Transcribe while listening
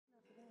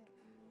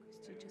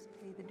you just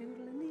play the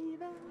doodle and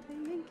leave out the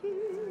Yankees.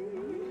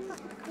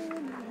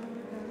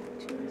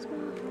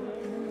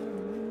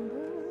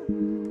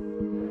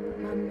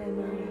 My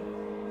memory,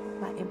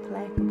 my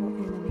implacable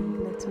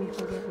enemy, lets me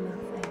forget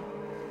nothing.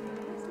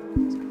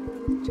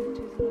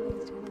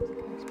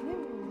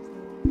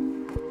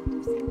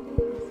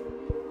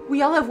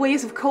 We all have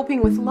ways of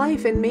coping with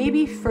life, and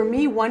maybe for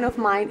me, one of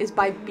mine is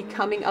by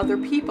becoming other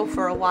people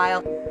for a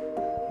while.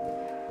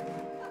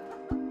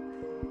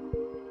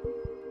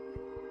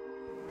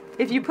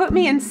 If you put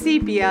me in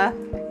sepia,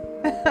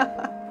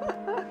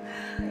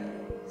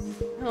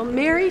 well,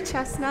 Mary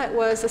Chesnut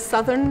was a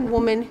Southern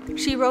woman.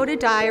 She wrote a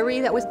diary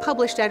that was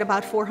published at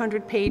about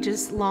 400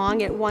 pages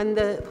long. It won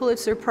the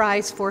Pulitzer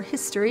Prize for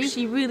History.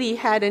 She really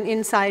had an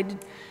inside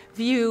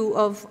view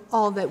of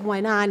all that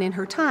went on in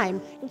her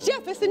time.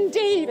 Jefferson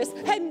Davis,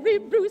 Henry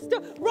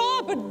Brewster,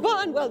 Robert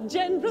Barnwell,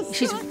 General.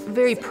 She's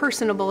very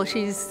personable,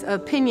 she's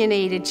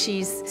opinionated,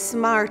 she's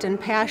smart and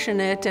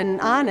passionate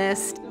and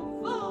honest.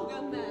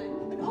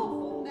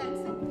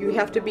 You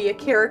have to be a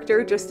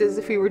character just as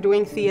if you were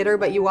doing theater,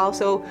 but you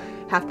also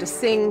have to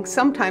sing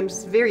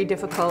sometimes very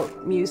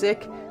difficult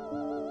music.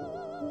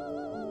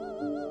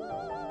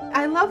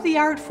 I love the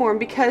art form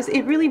because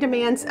it really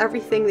demands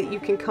everything that you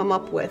can come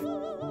up with.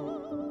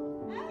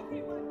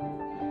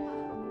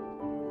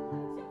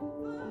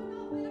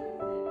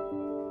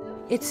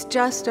 It's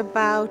just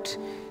about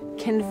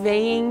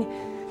conveying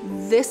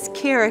this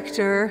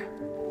character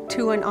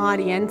to an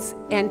audience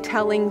and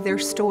telling their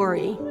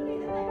story.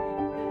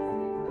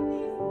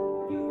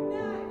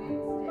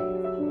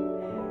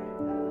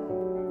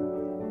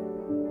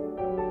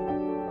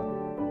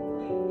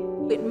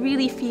 It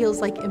really feels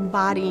like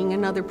embodying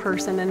another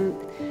person,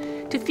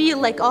 and to feel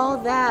like all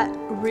that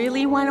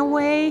really went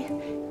away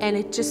and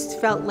it just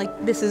felt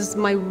like this is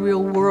my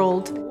real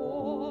world.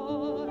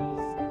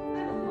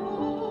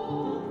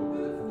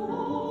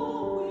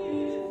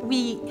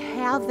 We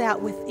have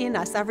that within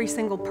us, every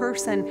single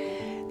person,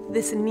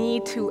 this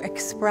need to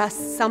express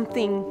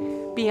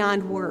something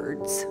beyond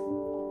words.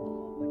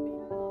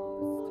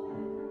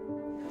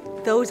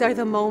 Those are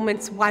the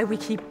moments why we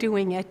keep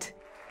doing it.